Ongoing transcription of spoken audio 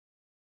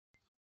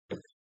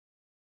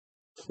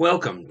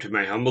Welcome to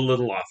my humble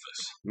little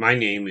office. My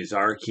name is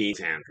R.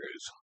 Keith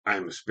Andrews. I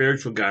am a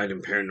spiritual guide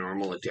and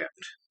paranormal adept.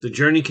 The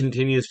journey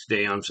continues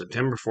today on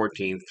September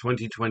 14th,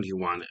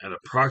 2021 at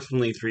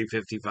approximately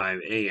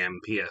 3:55 a.m.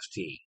 PST.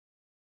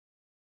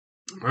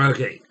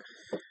 Okay,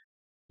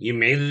 you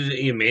made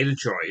a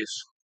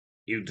choice.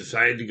 You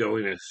decided to go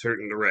in a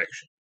certain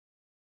direction.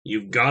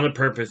 You've got a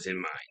purpose in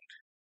mind.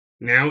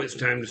 Now it's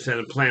time to set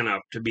a plan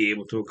up to be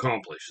able to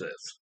accomplish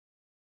this.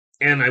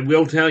 And I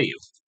will tell you,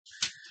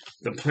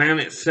 the plan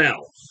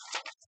itself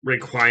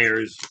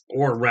requires,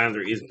 or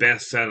rather is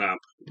best set up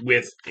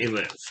with a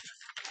list.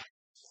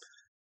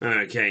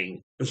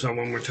 Okay, so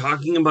when we're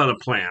talking about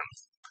a plan,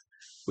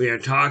 we are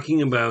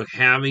talking about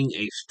having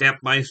a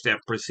step-by-step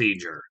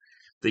procedure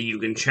that you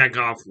can check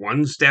off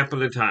one step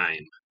at a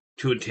time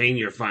to attain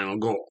your final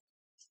goal.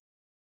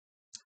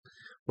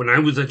 When I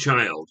was a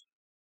child,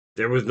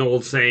 there was an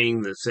old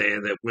saying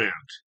that went,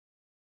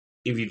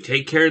 if you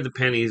take care of the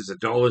pennies, the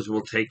dollars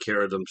will take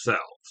care of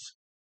themselves.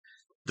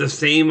 The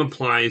same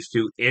applies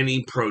to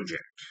any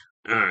project.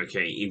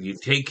 Okay, if you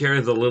take care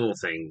of the little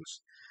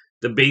things,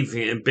 the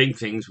big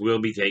things will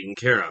be taken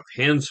care of.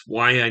 Hence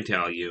why I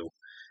tell you,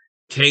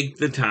 take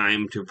the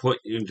time to put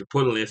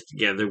a list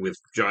together with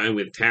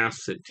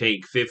tasks that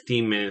take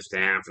 15 minutes to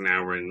half an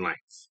hour in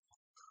length.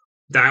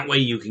 That way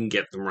you can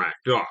get them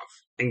racked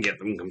off and get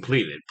them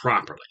completed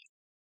properly.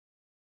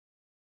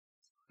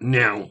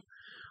 Now,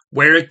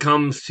 where it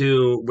comes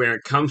to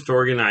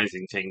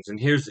organizing things, and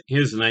here's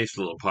a nice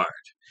little part.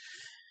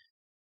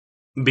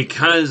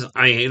 Because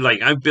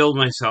I build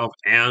myself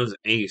as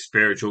a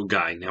spiritual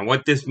guide. Now,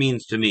 what this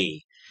means to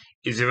me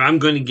is if I'm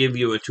going to give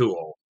you a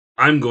tool,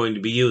 I'm going to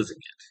be using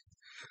it.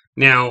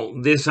 Now,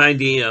 this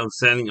idea of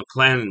setting a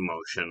plan in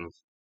motion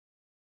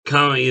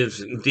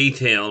is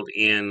detailed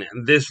in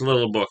this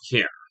little book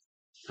here.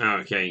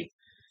 Okay.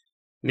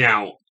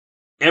 Now,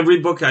 every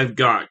book I've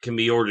got can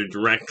be ordered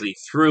directly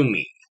through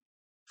me.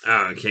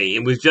 Okay.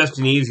 It was just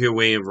an easier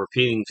way of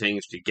repeating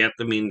things to get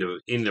them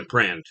into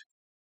print,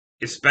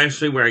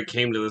 especially where it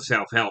came to the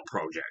self-help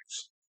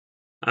projects.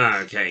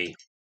 Okay.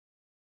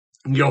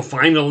 You'll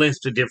find a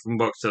list of different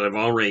books that I've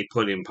already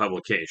put in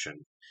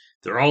publication.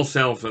 They're all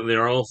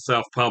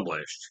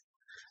self-published.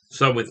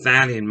 So with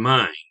that in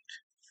mind,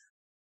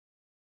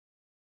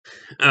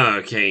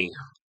 okay,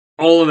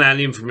 all of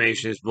that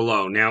information is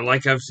below. Now,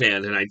 like I've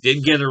said, and I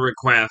did get a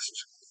request,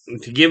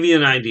 to give you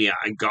an idea,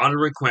 I got a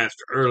request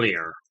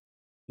earlier,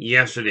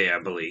 yesterday, I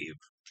believe,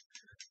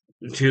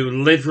 to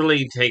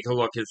literally take a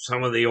look at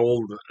some of the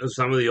old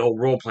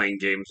role-playing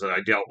games that I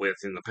dealt with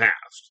in the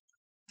past.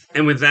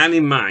 And with that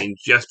in mind,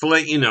 just to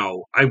let you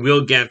know, I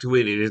will get to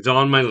it. It is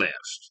on my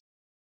list.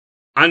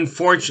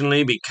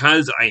 Unfortunately,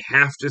 because I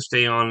have to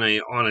stay on a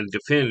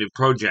definitive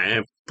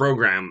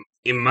program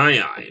in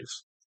my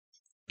eyes,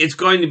 it's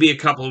going to be a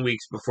couple of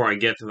weeks before I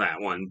get to that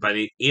one, but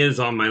it is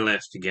on my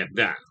list to get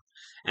done.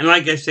 And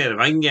like I said, if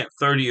I can get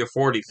 30 or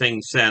 40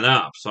 things set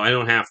up so I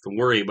don't have to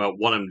worry about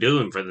what I'm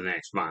doing for the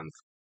next month,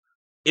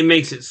 it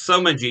makes it so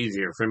much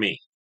easier for me.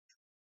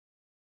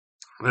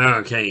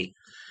 Okay.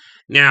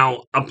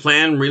 Now, a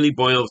plan really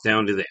boils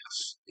down to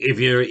this. If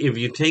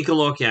you take a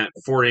look at,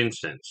 for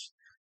instance,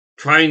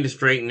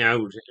 straighten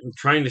out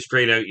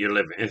your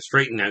living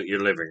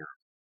room.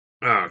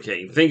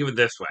 Okay, think of it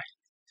this way.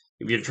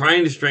 If you're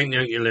trying to straighten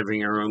out your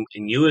living room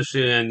and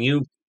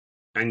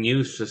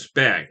you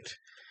suspect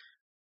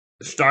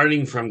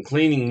starting from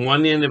cleaning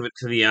one end of it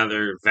to the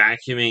other,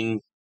 vacuuming,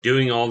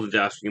 doing all the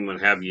dusting,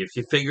 what have you, if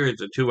you figure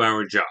it's a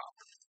 2-hour job.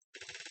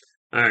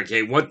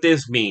 Okay, what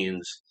this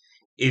means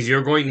is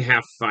you're going to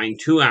have to find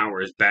 2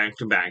 hours back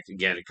to back to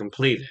get it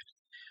completed.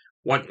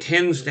 What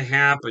tends to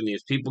happen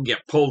is people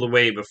get pulled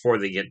away before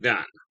they get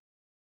done.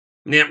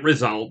 Net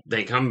result,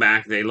 they come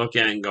back, they look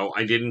at it and go,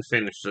 I didn't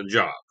finish the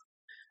job.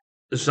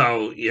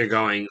 So you're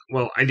going,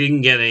 well, I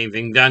didn't get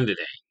anything done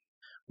today.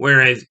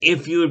 Whereas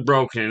if you had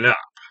broken it up,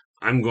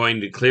 I'm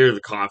going to clear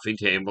the coffee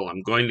table,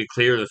 I'm going to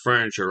clear the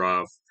furniture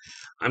off,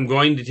 I'm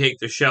going to take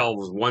the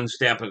shelves one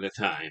step at a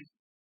time.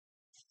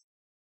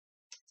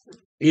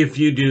 If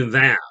you do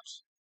that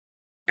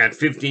at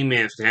 15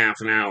 minutes to half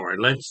an hour,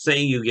 let's say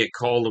you get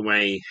called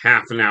away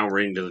half an hour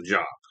into the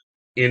job,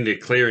 into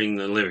clearing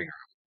the living room.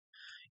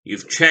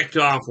 You've checked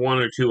off 1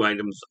 or 2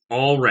 items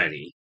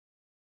already,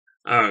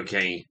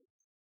 okay,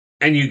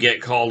 and you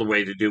get called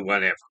away to do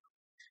whatever.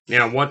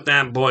 Now, what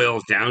that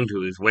boils down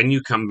to is when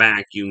you come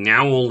back, you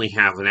now only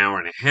have an hour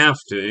and a half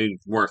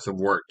worth of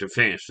work to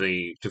finish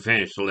the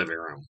living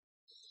room.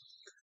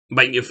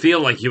 But you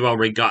feel like you've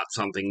already got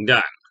something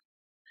done.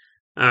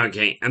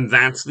 Okay, and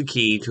that's the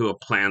key to a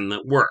plan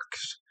that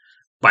works.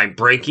 By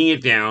breaking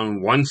it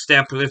down one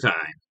step at a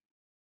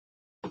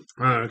time.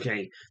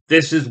 Okay,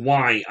 this is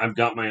why I've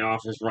got my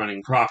office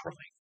running properly.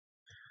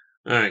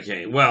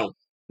 Okay, well,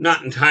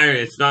 not entirely,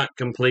 it's not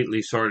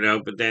completely sorted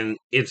out, but then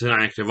it's an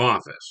active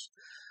office.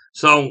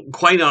 So,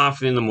 quite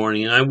often in the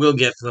morning, and I will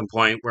get to the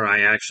point where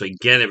I actually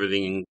get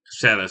everything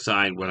set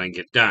aside when I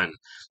get done.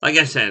 Like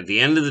I said, at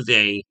the end of the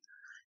day,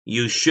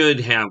 you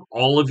should have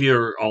all of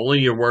your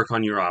work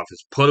on your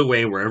office put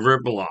away wherever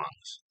it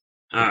belongs.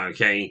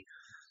 Okay.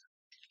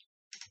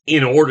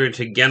 in order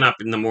to get up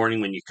in the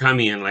morning when you come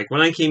in. Like when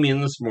I came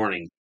in this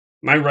morning,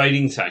 my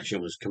writing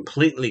section was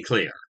completely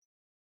clear.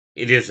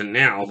 It isn't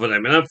now, but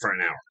I've been up for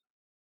an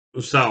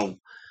hour. So,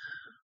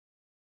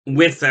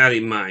 with that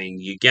in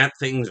mind, you get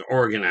things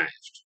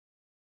organized.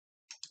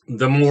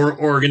 The more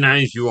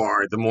organized you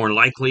are, the more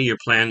likely your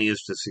plan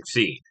is to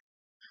succeed.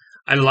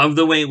 I love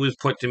the way it was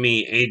put to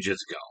me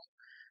ages ago.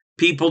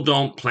 People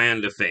don't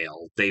plan to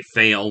fail, they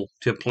fail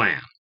to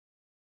plan.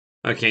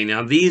 Okay,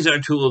 now these are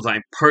tools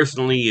I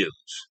personally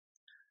use.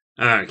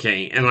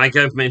 Okay, and like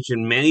I've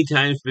mentioned many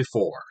times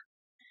before,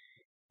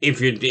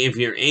 if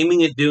you're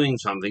aiming at doing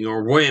something,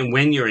 or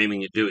when you're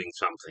aiming at doing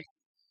something,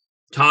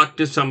 talk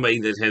to somebody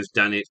that has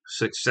done it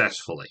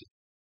successfully.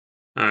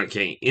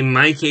 Okay, in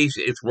my case,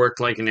 it's worked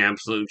like an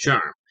absolute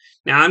charm.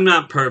 Now, I'm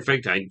not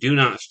perfect. I do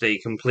not stay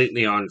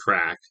completely on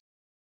track.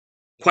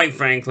 Quite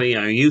frankly,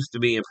 I used to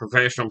be a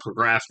professional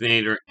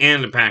procrastinator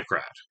and a pack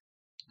rat.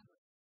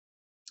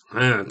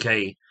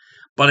 Okay,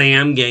 but I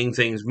am getting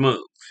things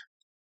moved.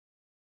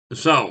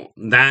 So,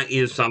 that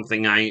is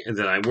something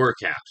that I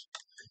work at.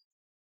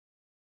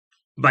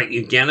 But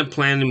you get a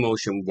plan in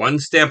motion one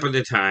step at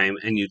a time,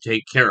 and you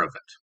take care of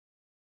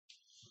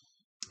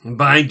it.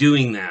 By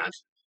doing that,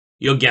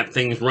 you'll get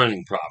things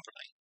running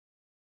properly.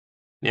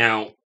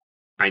 Now,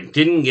 I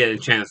didn't get a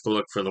chance to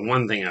look for the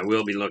one thing I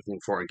will be looking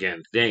for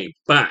again today,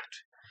 but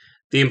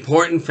the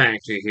important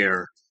factor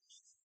here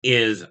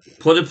is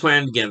put a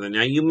plan together.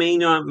 Now, you may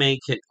not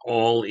make it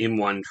all in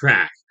one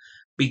track.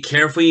 Be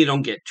careful you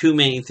don't get too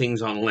many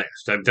things on a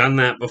list. I've done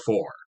that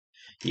before.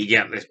 You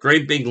get this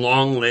great big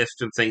long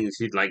list of things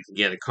you'd like to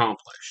get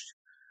accomplished.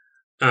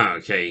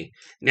 Okay,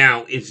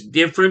 now it's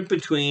different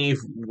between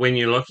when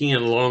you're looking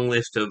at a long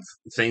list of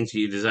things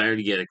you desire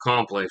to get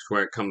accomplished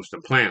where it comes to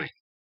planning.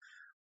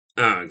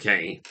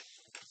 Okay,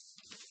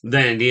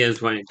 than it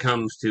is when it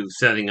comes to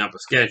setting up a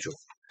schedule.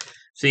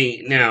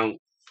 See, now,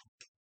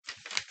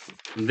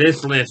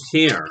 this list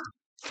here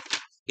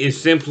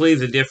is simply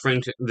the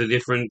different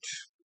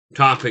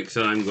topics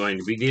that I'm going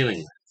to be dealing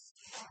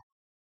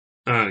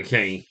with.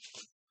 Okay,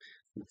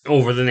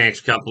 over the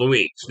next couple of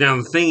weeks. Now,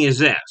 the thing is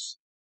this.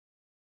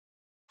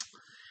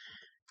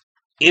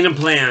 In a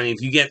plan,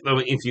 if you get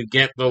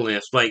the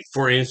list, like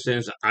for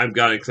instance, I've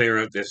got to clear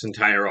out this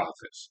entire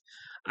office.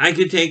 I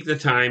could take the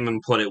time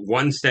and put it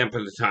one step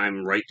at a time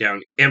and write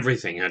down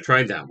everything. I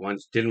tried that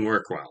once, didn't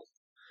work well.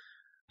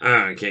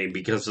 Okay,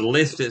 because the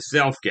list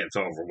itself gets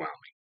overwhelming.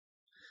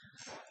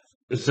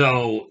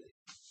 So,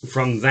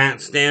 from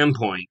that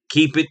standpoint,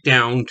 keep it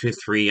down to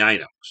 3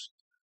 items.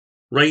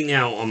 Right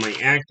now, on my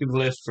active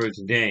list for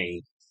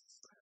today,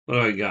 what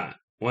do I got?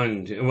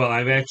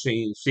 I've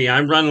actually, see,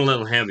 I run a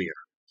little heavier.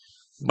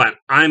 But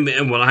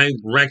what I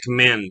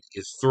recommend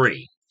is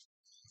 3.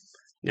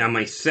 Now,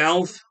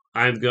 myself,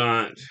 I've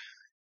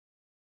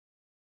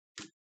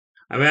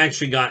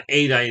actually got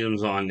 8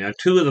 items on. Now,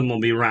 2 of them will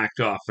be racked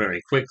off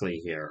very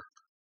quickly here.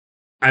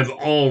 I've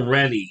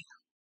already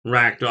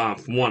racked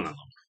off 1 of them.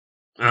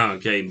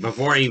 Okay,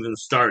 before I even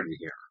started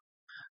here.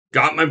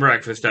 Got my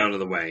breakfast out of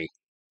the way.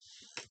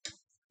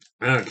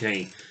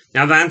 Okay,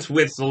 now that's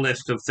with the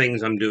list of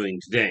things I'm doing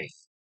today.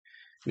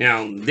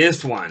 Now,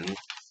 this one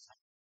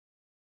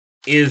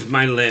is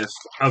my list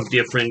of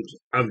different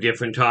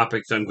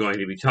topics I'm going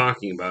to be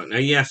talking about. Now,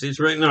 yes, it's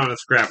written on a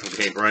scrap of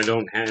paper. I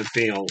don't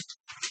feel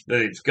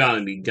that it's got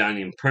to be done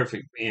in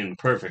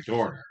perfect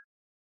order.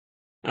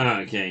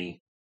 Okay,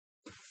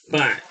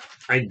 but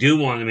I do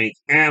want to make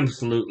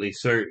absolutely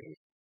certain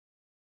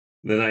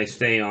that I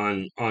stay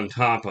on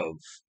top of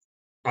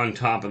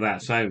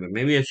that side of it.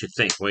 Maybe I should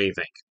think. What do you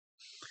think?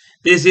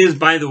 This is,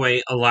 by the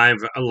way, a live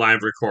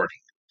recording,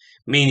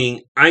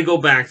 meaning I go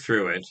back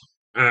through it.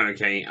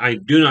 Okay, I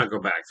do not go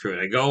back through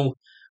it.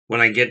 When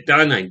I get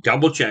done, I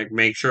double check,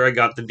 make sure I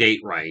got the date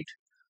right,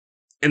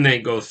 and then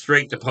it goes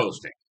straight to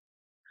posting.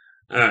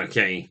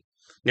 Okay,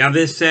 now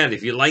this said,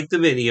 if you like the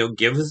video,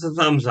 give us a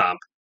thumbs up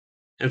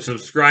and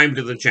subscribe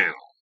to the channel.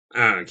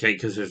 Okay,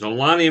 because there's a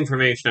lot of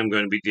information I'm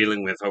going to be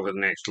dealing with over the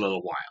next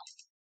little while.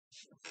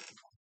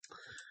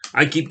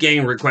 I keep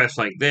getting requests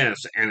like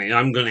this, and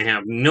I'm going to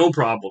have no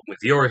problem with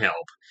your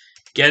help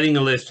getting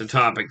a list of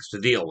topics to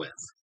deal with.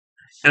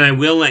 And I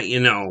will let you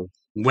know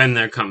when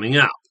they're coming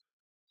up.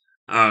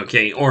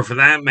 Okay, or for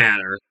that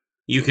matter,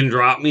 you can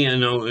drop me a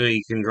note.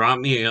 You can drop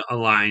me a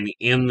line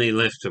in the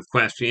list of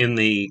questions in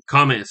the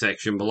comment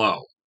section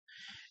below,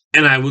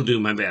 and I will do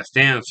my best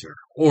to answer.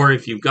 Or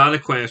if you've got a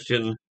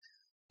question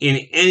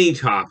in any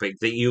topic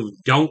that you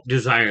don't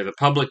desire the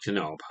public to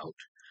know about,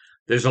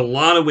 there's a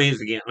lot of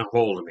ways of getting a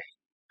hold of me.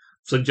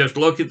 So just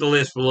look at the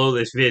list below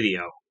this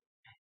video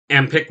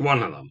and pick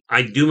one of them.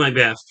 I do my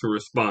best to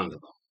respond to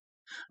them.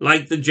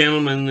 Like the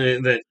gentleman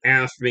that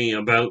asked me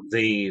about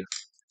I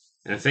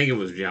think it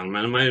was a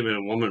gentleman, it might have been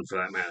a woman for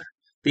that matter,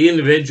 the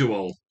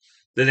individual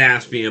that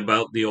asked me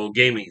about the old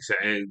gaming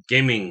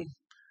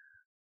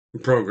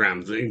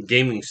programs,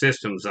 gaming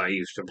systems I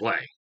used to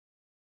play.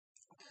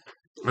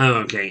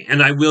 Okay,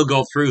 and I will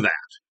go through that.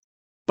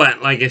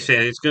 But like I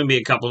said, it's going to be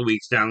a couple of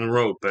weeks down the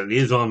road, but it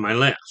is on my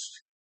list.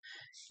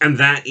 And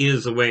that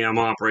is the way I'm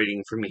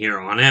operating from here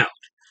on out.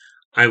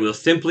 I will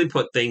simply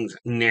put things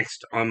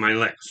next on my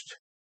list.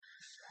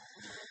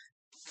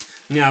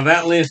 Now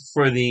that list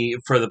for the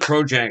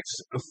projects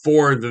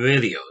for the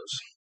videos,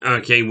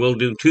 okay, will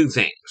do two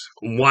things.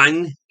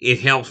 One, it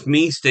helps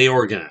me stay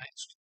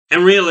organized.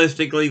 And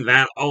realistically,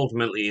 that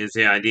ultimately is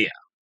the idea.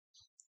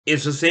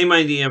 It's the same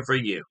idea for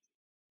you.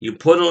 You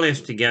put a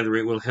list together,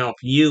 it will help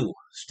you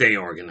stay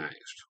organized.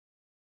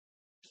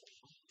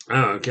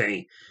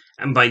 Okay,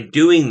 and by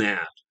doing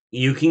that,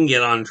 you can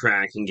get on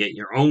track and get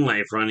your own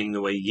life running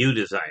the way you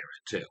desire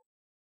it to.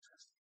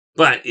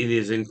 But it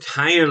is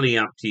entirely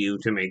up to you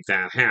to make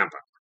that happen.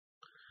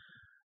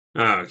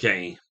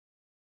 Okay,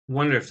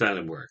 wonder if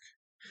that'll work.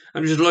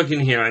 I'm just looking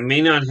here. I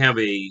may not have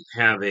a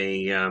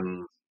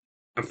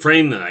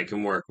frame that I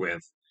can work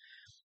with,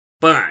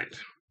 but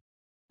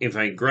if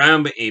I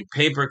grab a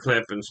paper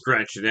clip and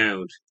stretch it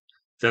out,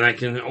 then I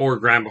can, or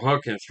grab a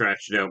hook and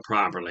stretch it out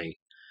properly,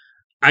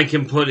 I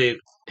can put it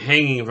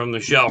hanging from the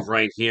shelf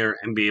right here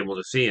and be able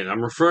to see it.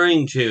 I'm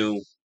referring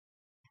to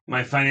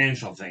my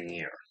financial thing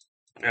here.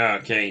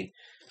 Okay,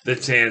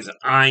 that says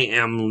I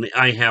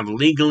have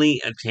legally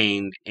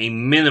attained a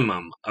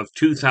minimum of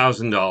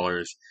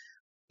 $2,000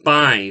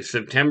 by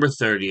September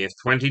 30th,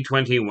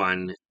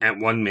 2021 at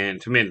 1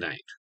 minute to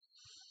midnight.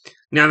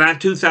 Now that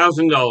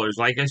 $2,000,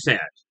 like I said,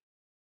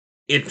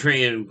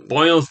 it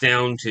boils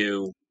down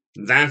to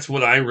that's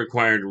what I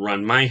require to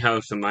run my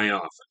house and my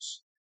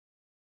office.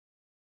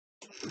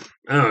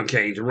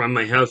 Okay, to run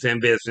my house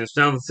and business.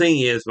 Now the thing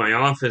is, my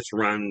office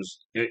runs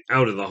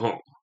out of the home.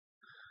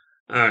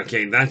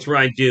 Okay, that's where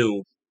I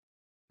do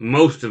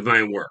most of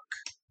my work.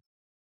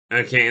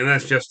 Okay, and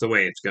that's just the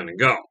way it's going to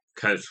go.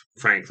 Because,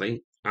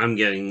 frankly, I've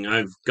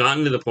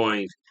gotten to the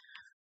point,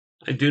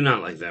 I do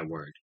not like that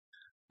word.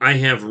 I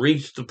have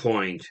reached the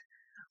point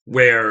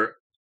where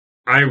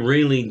I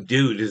really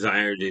do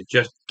desire to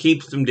just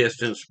keep some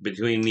distance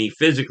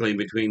physically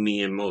between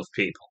me and most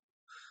people.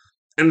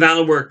 And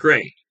that'll work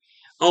great.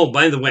 Oh,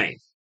 by the way,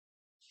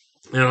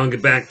 and I'll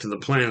get back to the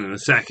plan in a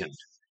second.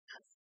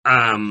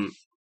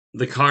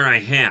 The car I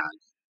had,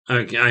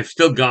 I've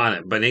still got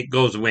it, but it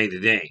goes away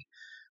today.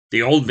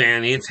 The old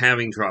van, it's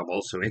having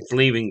trouble, so it's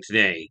leaving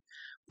today.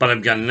 But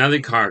I've got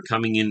another car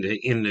coming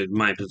into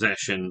my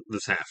possession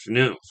this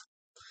afternoon.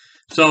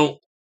 So,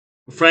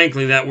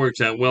 frankly, that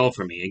works out well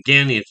for me.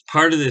 Again, it's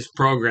part of this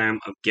program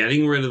of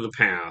getting rid of the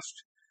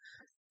past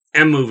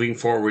and moving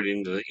forward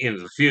into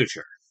the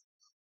future.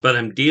 But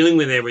I'm dealing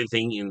with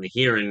everything in the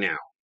here and now.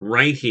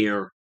 Right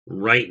here,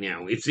 right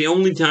now. It's the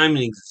only time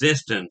in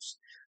existence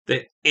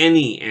that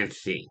any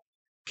entity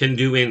can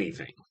do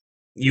anything.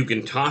 You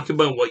can talk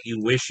about what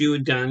you wish you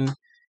had done.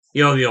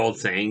 You know, the old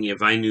saying,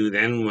 if I knew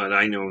then what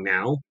I know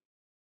now.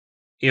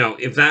 You know,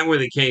 if that were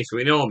the case,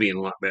 we'd all be in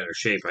a lot better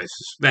shape, I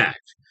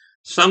suspect.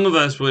 Some of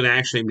us would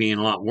actually be in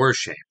a lot worse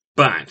shape.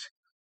 But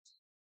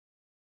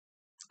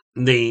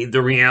the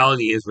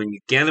reality is when you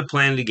get a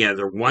plan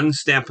together, one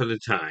step at a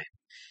time,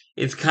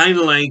 it's kind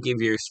of like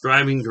if you're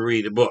striving to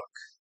read a book.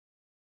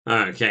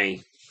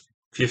 Okay.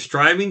 If you're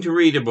striving to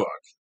read a book,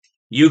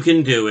 you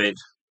can do it.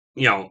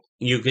 You know,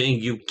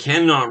 you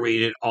cannot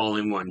read it all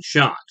in one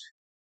shot.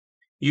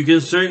 You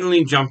can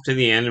certainly jump to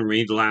the end and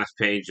read the last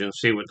page and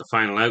see what the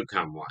final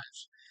outcome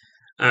was.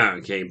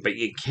 Okay, but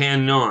you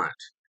cannot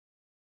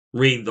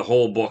read the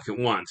whole book at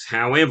once.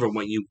 However,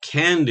 what you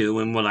can do,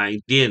 and what I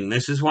did, and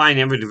this is why I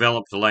never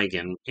developed a like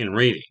in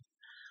reading,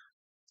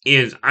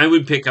 is I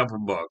would pick up a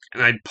book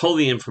and I'd pull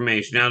the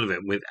information out of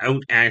it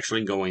without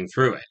actually going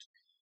through it.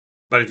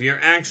 But if you're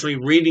actually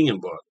reading a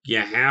book, you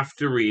have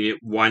to read it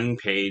one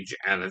page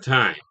at a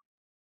time.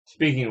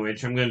 Speaking of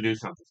which, I'm going to do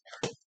something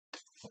here.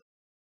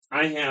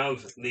 I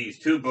have these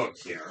two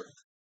books here.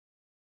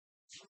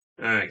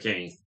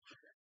 Okay.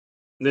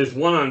 There's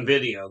one on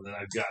video that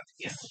I've got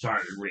to get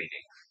started reading.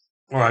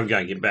 Or I've got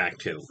to get back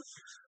to.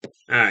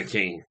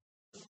 Okay.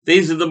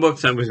 These are the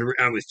books I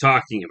was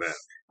talking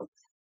about.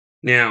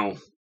 Now,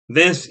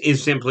 this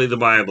is simply the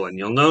Bible, and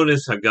you'll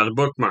notice I've got a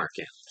bookmark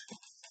in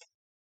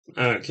it.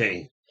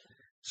 Okay.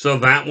 So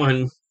that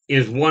one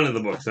is one of the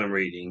books I'm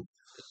reading.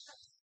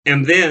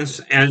 And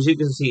this, as you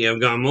can see, I've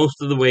gone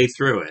most of the way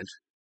through it.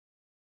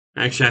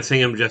 Actually, I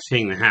think I'm just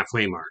hitting the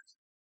halfway mark.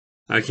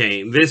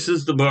 Okay, this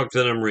is the book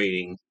that I'm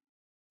reading.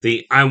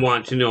 The I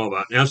Want to Know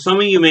About. Now, some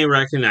of you may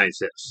recognize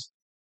this.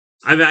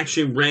 I've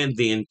actually read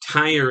the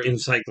entire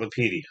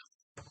encyclopedia.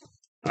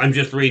 I'm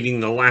just reading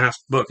the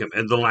last book of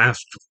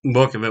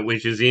it,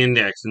 which is the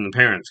index in the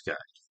Parent's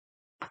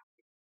Guide.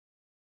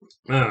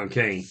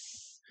 Okay.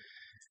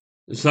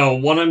 So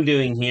what I'm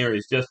doing here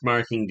is just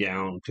marking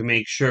down to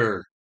make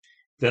sure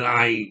that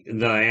I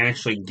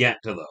actually get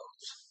to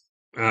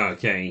those.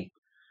 Okay.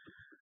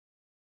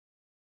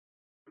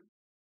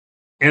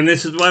 And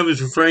this is what I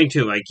was referring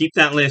to. I keep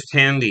that list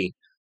handy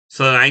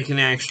so that I can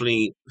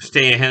actually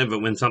stay ahead of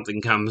it when something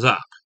comes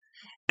up.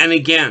 And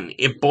again,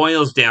 it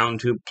boils down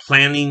to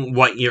planning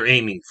what you're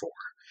aiming for.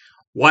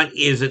 What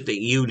is it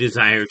that you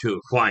desire to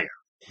acquire?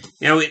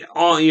 Now,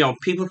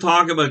 people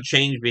talk about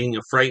change being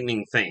a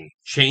frightening thing,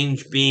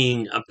 change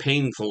being a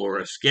painful or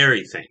a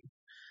scary thing,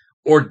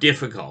 or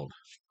difficult.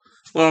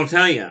 Well, I'll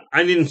tell you,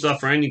 I didn't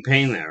suffer any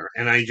pain there,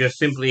 and I just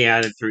simply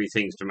added 3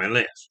 things to my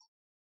list.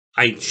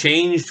 I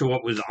changed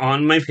what was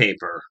on my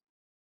paper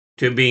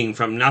to being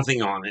from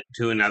nothing on it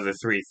to another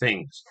 3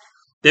 things.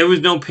 There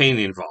was no pain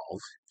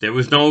involved. There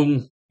was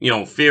no,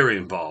 fear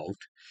involved.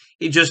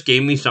 It just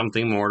gave me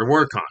something more to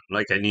work on,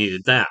 like I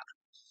needed that.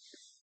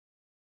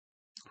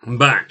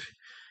 But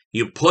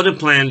you put a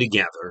plan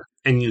together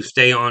and you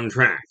stay on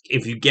track.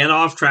 If you get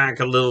off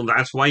track a little,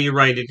 that's why you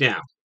write it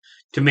down,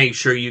 to make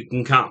sure you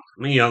can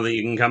that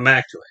you can come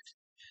back to it.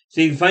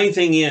 See, the funny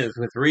thing is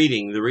with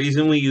reading, the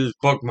reason we use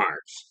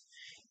bookmarks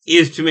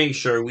is to make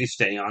sure we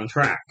stay on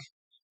track.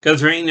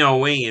 Because there ain't no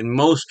way, in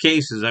most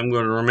cases, I'm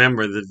going to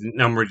remember the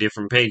number of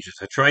different pages.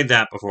 I tried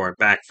that before, it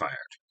backfired.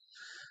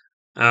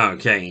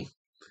 Okay,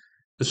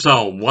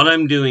 so what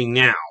I'm doing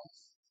now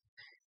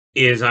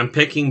is I'm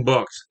picking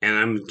books and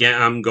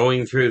I'm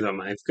going through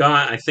them. I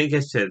think I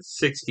said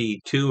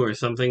 62 or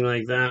something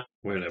like that.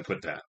 Where did I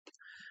put that?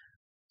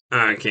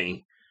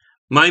 Okay,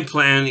 my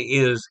plan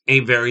is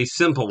a very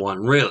simple one,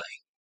 really.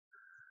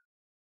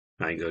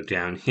 If I go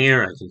down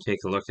here, I can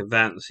take a look at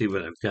that and see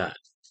what I've got.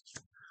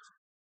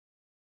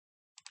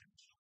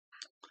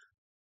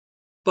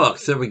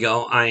 Books, there we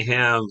go.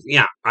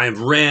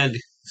 I've read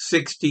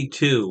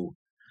 62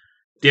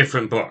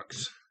 different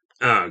books.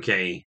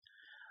 Okay.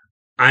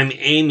 I'm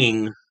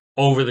aiming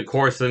over the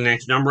course of the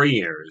next number of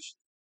years,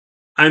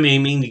 I'm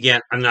aiming to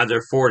get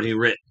another 40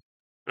 written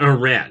or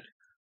read.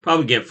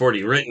 Probably get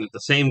 40 written at the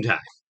same time.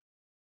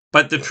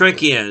 But the trick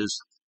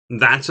is,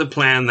 that's a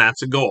plan,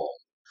 that's a goal.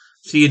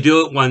 So you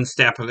do it one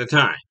step at a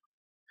time.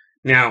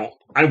 Now,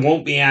 I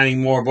won't be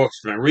adding more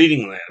books to my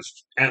reading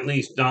list, at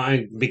least not,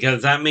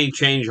 because that may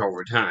change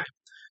over time.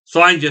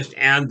 So I just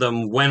add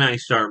them when I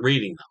start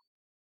reading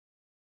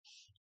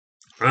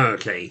them.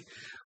 Okay,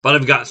 but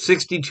I've got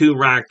 62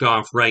 racked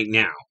off right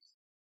now.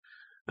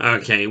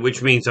 Okay,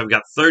 which means I've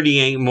got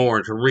 38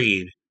 more to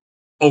read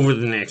over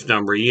the next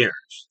number of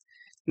years.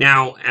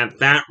 Now, at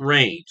that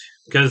rate,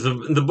 because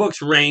the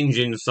books range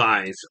in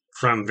size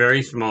from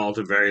very small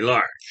to very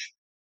large.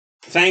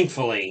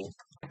 Thankfully,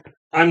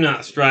 I'm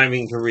not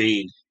striving to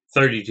read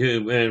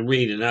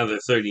another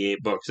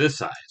 38 books this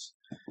size.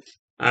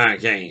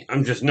 Okay,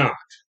 I'm just not.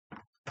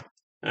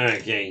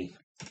 Okay,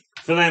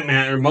 for that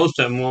matter, most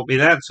of them won't be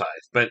that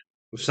size, but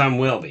some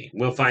will be.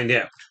 We'll find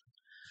out.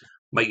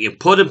 But you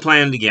put a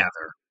plan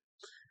together,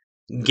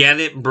 get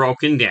it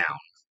broken down.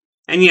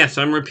 And yes,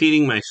 I'm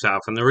repeating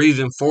myself, and the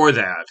reason for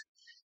that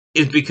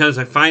is because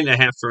I find I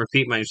have to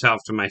repeat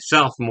myself to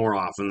myself more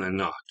often than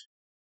not.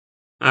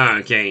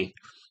 Okay,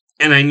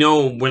 and I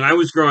know when I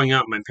was growing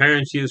up, my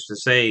parents used to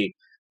say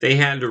they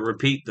had to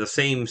repeat the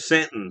same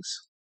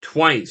sentence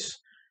twice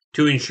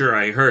to ensure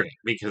I heard it,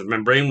 because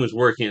my brain was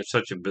working at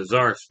such a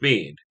bizarre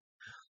speed.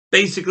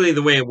 Basically,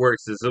 the way it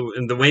works is,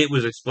 the way it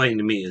was explained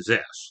to me is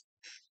this.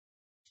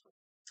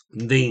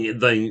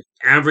 The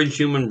average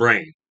human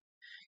brain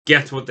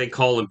gets what they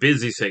call a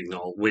busy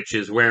signal, which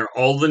is where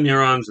all the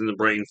neurons in the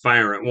brain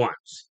fire at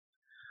once,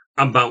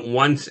 about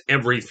once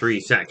every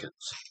 3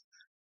 seconds.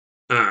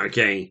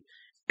 Okay,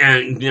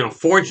 and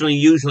fortunately,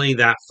 usually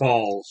that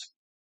falls.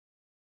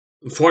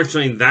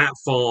 Fortunately, that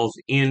falls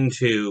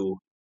into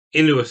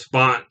a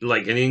spot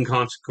like an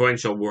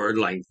inconsequential word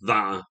like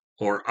the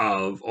or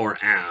of or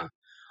a,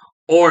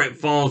 or it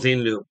falls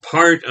into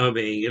part of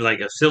a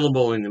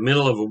syllable in the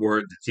middle of a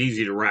word that's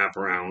easy to wrap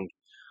around,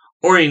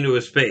 or into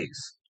a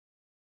space.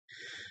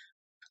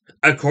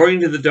 According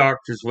to the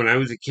doctors, when I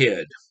was a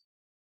kid,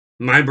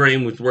 my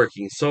brain was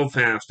working so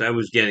fast I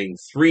was getting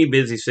 3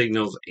 busy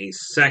signals a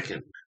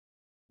second.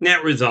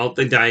 Net result,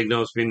 they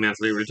diagnosed me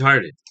mentally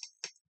retarded.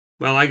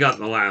 Well, I got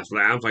the last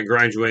laugh. I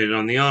graduated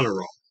on the honor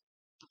roll.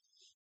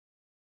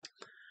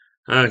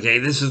 Okay,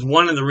 this is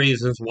one of the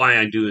reasons why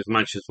I do as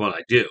much as what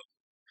I do.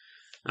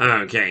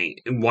 Okay,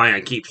 why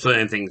I keep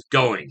things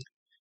going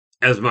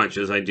as much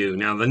as I do.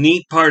 Now, the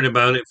neat part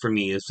about it for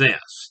me is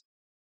this.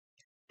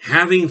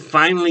 Having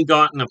finally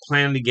gotten a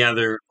plan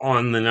together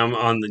on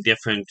the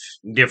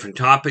different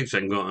topics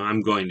I'm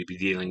going to be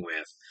dealing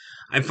with,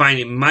 I find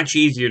it much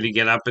easier to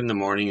get up in the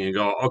morning and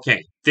go,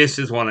 okay, this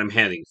is what I'm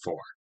heading for.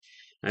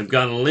 I've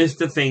got a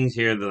list of things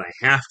here that I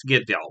have to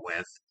get dealt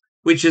with,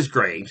 which is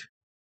great.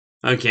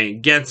 Okay,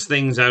 gets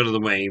things out of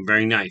the way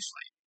very nicely.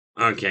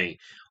 Okay,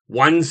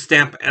 one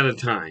step at a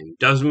time.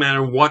 Doesn't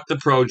matter what the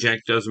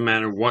project, doesn't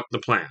matter what the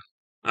plan.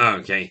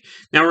 Okay,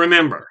 now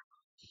remember,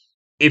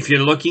 if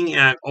you're looking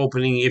at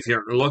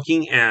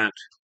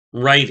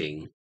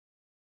writing,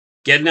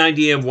 get an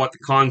idea of what the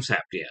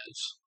concept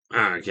is.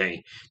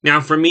 Okay,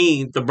 now for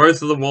me, The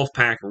Birth of the Wolf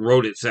Pack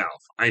wrote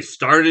itself. I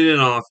started it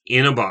off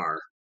in a bar.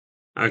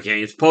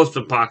 Okay, it's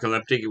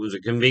post-apocalyptic. It was a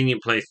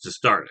convenient place to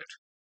start it.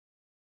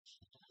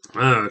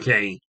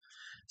 Okay,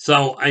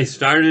 so I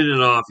started it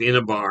off in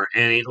a bar,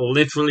 and it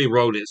literally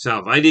wrote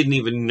itself. I didn't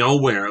even know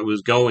where it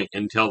was going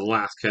until the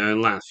last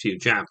few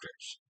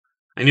chapters.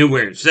 I knew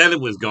where it said it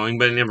was going,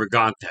 but I never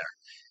got there.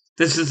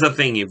 This is the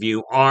thing. If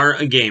you are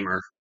a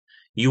gamer,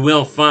 you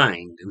will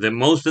find that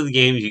most of the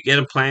games you get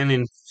a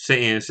plan set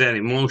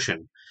in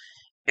motion,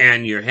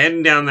 and you're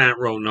heading down that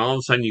road, and all of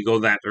a sudden you go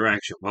that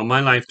direction. Well, my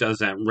life does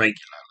that regularly.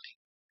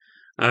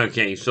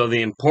 Okay, so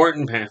the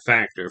important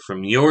factor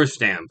from your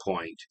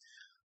standpoint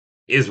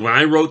is when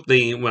I wrote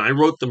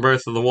the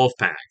Birth of the Wolf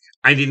Pack,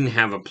 I didn't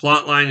have a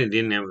plot line, I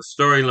didn't have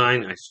a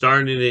storyline. I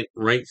started it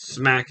right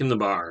smack in the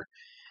bar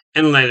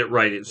and let it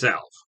write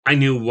itself. I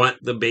knew what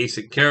the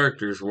basic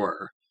characters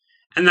were,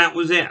 and that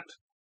was it.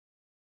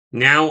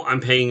 Now I'm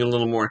paying a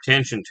little more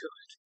attention to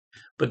it.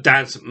 But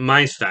that's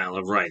my style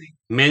of writing.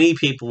 Many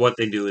people, what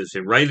they do is they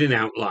write an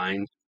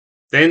outline,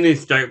 then they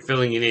start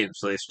filling it in.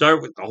 So they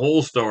start with the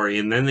whole story,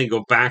 and then they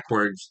go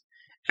backwards,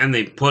 and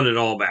they put it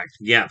all back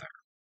together.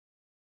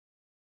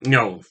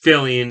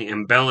 Fill in,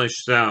 embellish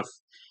stuff,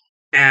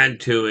 add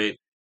to it,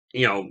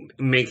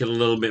 make it a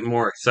little bit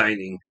more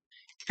exciting,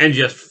 and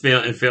just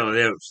fill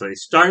it out. So they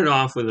start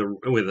off with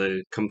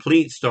a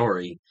complete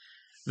story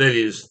that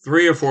is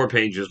 3 or 4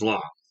 pages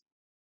long,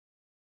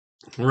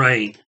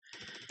 right?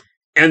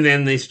 And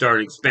then they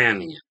start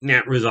expanding it.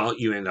 Net result,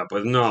 you end up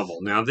with a novel.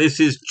 Now, this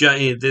is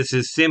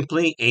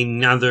simply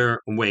another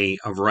way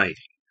of writing.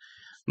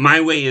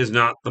 My way is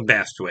not the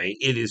best way.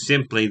 It is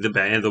simply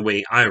the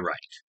way I write.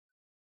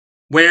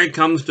 Where it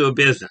comes to a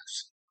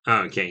business,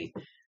 okay,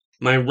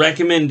 my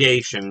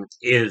recommendation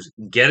is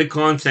get a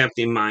concept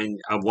in mind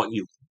of what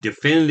you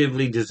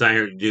definitively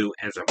desire to do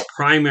as a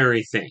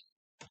primary thing.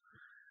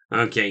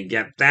 Okay,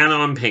 get that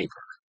on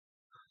paper.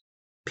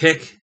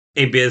 Pick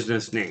a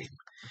business name.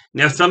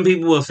 Now, some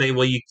people will say,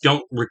 well, you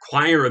don't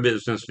require a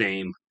business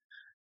name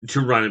to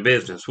run a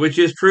business, which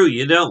is true,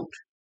 you don't.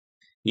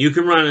 You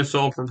can run a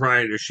sole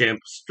proprietorship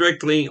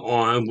strictly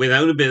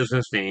without a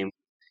business name.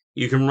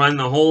 You can run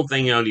the whole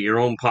thing out of your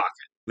own pocket.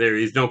 There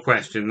is no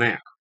question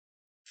there.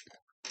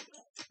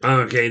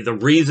 Okay, the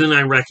reason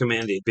I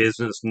recommend a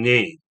business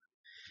name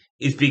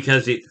is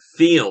because it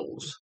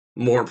feels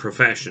more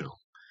professional.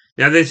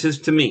 Now, this is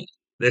to me.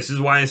 This is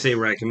why I say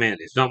recommend.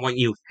 It's not what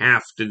you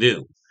have to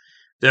do.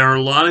 There are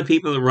a lot of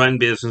people that run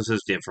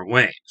businesses different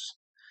ways.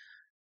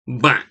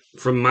 But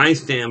from my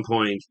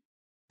standpoint,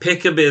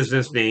 pick a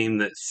business name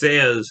that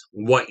says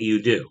what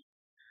you do.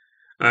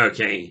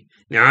 Okay,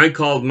 now I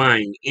called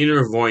mine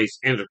Inner Voice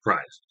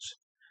Enterprises.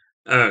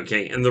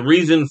 Okay, and the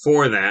reason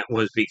for that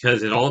was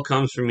because it all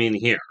comes from in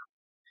here.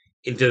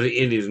 It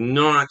is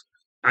not,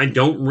 I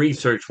don't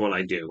research what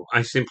I do.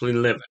 I simply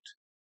live it.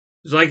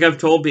 It's like I've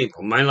told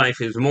people, my life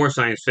is more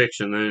science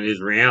fiction than it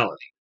is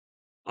reality.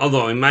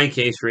 Although in my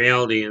case,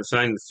 reality and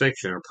science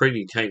fiction are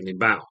pretty tightly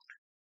bound.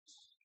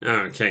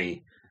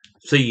 Okay,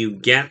 so you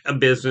get a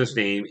business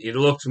name. It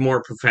looks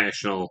more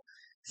professional.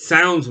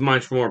 Sounds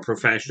much more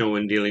professional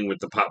when dealing with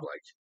the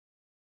public.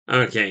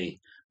 Okay,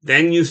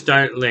 then you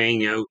start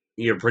laying out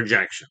your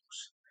projections.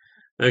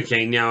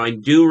 Okay, now I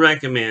do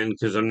recommend,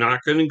 because I'm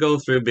not going to go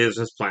through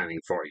business planning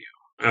for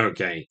you.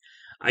 Okay,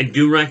 I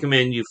do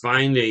recommend you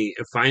find a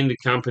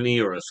company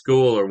or a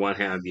school or what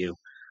have you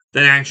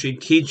that actually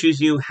teaches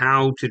you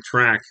how to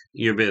track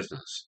your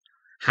business,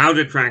 how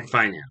to track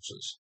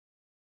finances.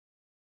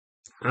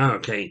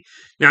 Okay,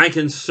 now I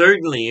can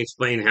certainly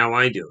explain how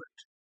I do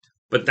it,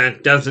 but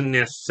that doesn't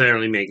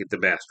necessarily make it the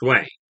best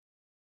way.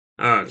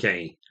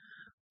 Okay,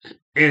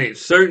 and it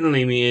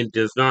certainly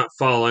does not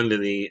fall under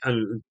the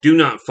do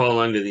not fall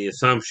under the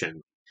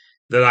assumption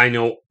that I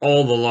know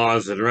all the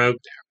laws that are out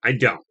there. I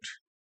don't.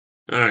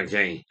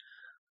 Okay,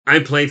 I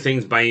play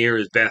things by ear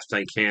as best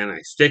I can. I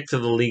stick to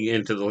the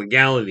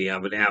legality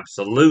of it,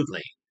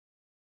 absolutely.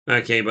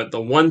 Okay, but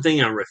the one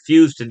thing I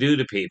refuse to do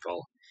to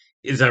people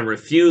is I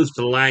refuse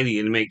to lie to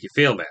you to make you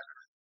feel better.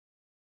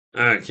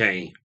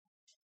 Okay.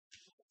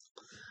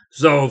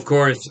 So, of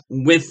course,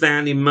 with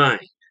that in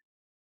mind,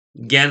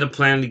 get a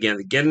plan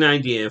together. Get an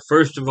idea.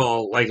 First of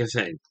all, like I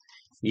said,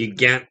 you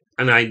get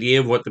an idea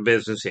of what the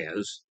business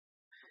is.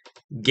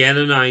 Get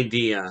an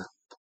idea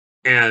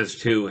as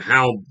to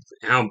how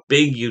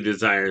big you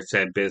desire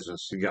said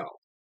business to go.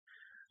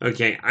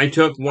 Okay, I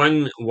took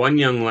one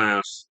young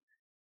lass.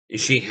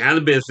 She had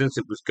a business.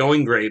 It was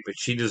going great, but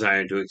she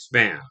desired to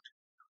expand.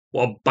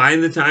 Well, by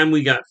the time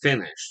we got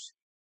finished,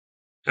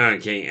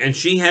 okay, and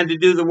she had to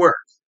do the work,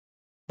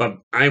 but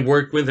I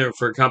worked with her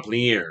for a couple of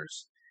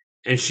years,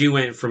 and she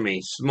went from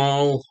a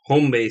small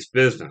home-based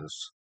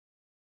business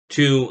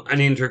to an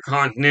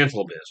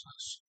intercontinental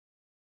business.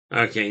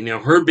 Okay, now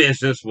her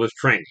business was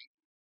training.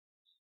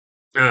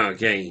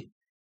 Okay,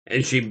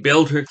 and she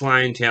built her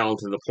clientele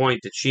to the point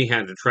that she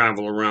had to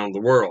travel around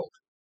the world.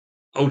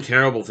 Oh,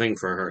 terrible thing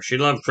for her. She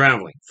loved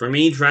traveling. For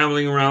me,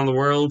 traveling around the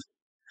world,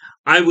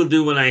 I will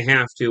do what I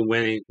have to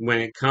when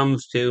it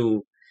comes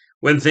to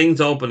when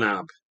things open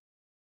up.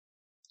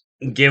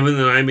 Given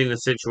that I'm in a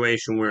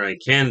situation where I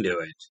can do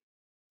it,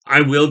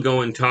 I will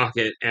go and talk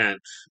it at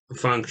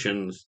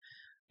functions.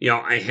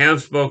 I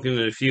have spoken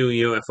at a few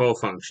UFO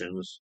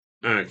functions.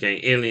 Okay,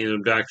 alien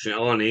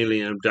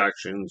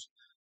abductions,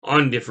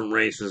 on different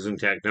races and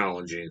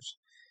technologies,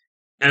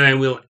 and I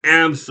will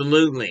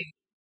absolutely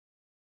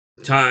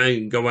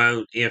go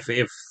out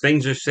if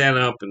things are set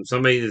up and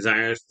somebody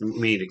desires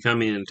me to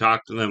come in and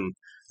talk to them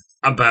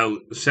about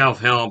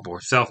self-help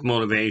or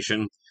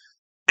self-motivation.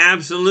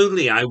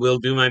 absolutely, I will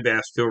do my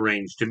best to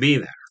arrange to be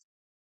there.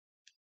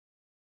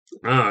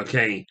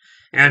 Okay,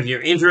 and if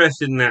you're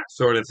interested in that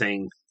sort of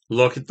thing,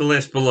 look at the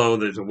list below.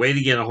 There's a way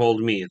to get a hold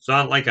of me. It's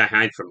not like I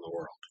hide from the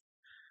world.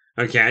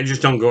 Okay, I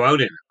just don't go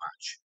out in it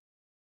much.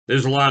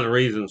 There's a lot of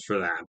reasons for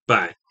that,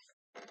 but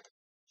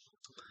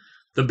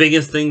the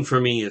biggest thing for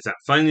me is that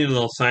funny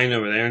little sign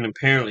over there, and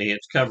apparently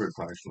it's covered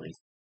partially.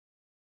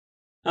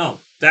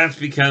 Oh, that's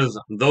because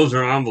those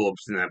are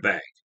envelopes in that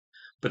bag.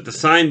 But the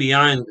sign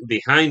behind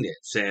it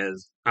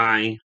says,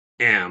 I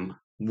am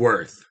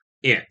worth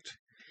it.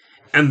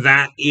 And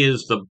that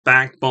is the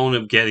backbone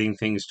of getting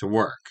things to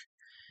work.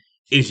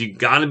 Is you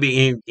gotta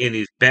be, it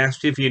is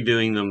best if you're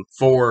doing them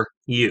for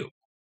you.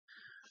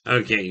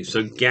 Okay,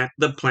 so get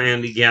the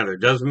plan together.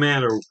 Doesn't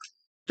matter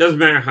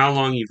how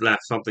long you've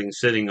left something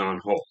sitting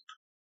on hold.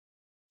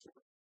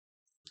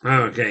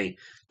 Okay,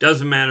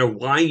 doesn't matter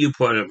why you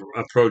put a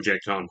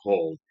project on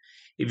hold.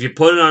 If you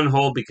put it on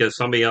hold because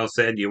somebody else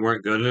said you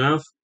weren't good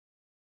enough,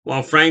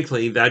 well,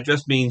 frankly, that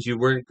just means you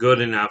weren't good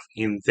enough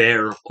in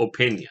their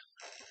opinion.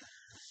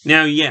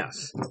 Now,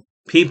 yes,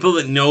 people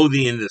that know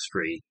the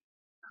industry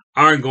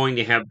are going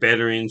to have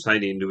better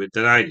insight into it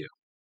than I do.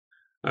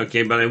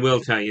 Okay, but I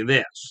will tell you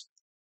this.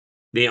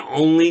 The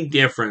only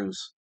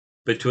difference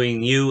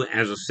between you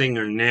as a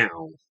singer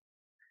now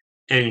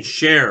and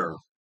Cher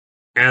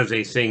as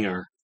a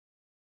singer,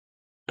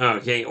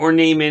 okay, or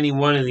name any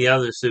one of the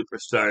other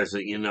superstars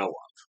that you know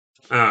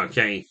of,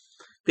 okay,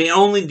 the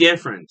only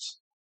difference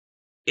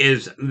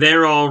is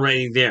they're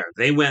already there.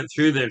 They went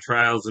through their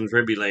trials and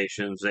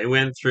tribulations. They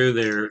went through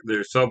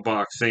their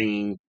soapbox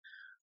singing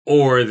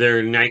or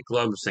their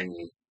nightclub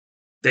singing.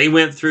 They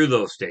went through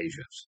those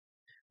stages.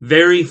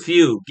 Very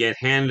few get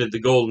handed the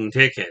golden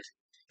ticket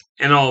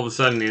and all of a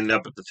sudden end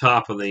up at the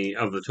top of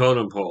the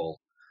totem pole,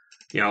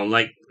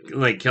 like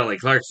Kelly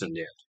Clarkson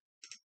did.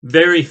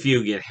 Very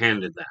few get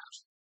handed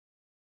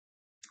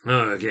that.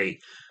 Okay,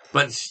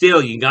 but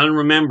still, you got to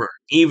remember,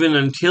 even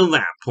until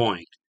that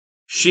point,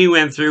 she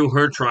went through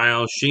her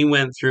trials. She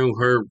went through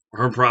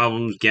her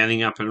problems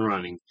getting up and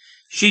running.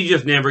 She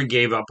just never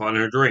gave up on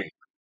her dream.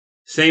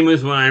 Same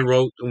as when I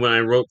wrote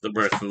The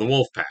Birth of the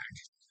Wolfpack.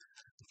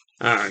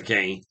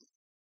 Okay,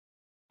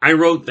 I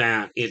wrote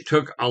that. It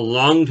took a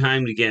long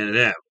time to get it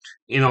out.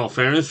 In all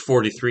fairness,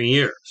 43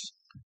 years.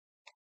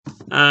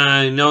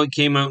 No, it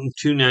came out in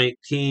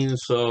 2019,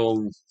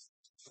 so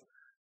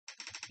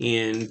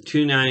in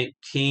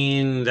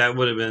 2019, that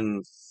would have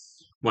been,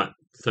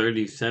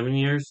 37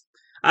 years?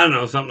 I don't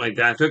know, something like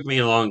that. It took me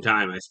a long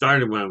time. I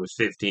started when I was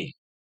 15.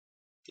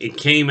 It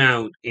came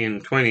out in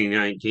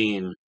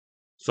 2019,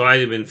 so I'd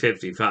have been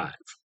 55.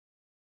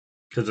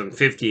 Because I'm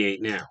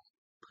 58 now.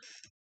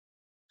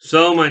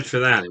 So much for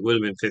that. It would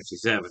have been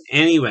 57.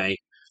 Anyway,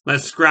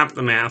 let's scrap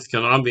the math,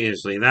 because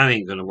obviously that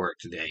ain't going to work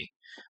today.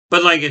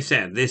 But like I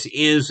said, this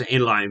is a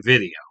live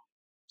video.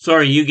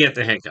 Sorry, you get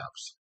the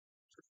hiccups.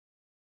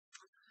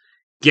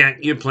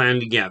 Get your plan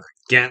together.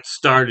 Get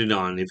started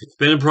on it. If it's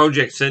been a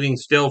project sitting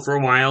still for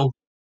a while,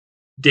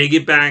 dig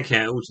it back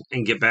out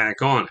and get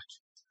back on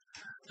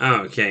it.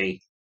 Okay.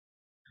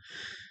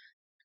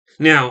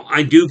 Now,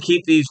 I do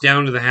keep these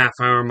down to the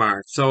half-hour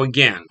mark. So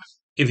again,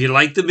 if you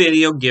like the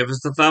video, give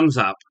us the thumbs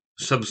up,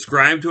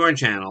 subscribe to our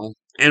channel,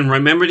 and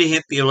remember to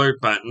hit the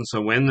alert button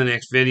so when the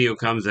next video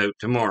comes out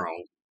tomorrow,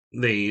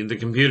 the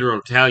computer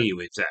will tell you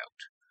it's out.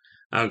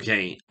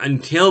 Okay,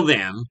 until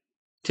then,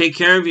 take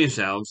care of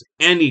yourselves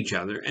and each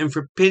other, and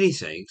for pity's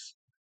sakes,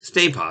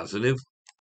 stay positive.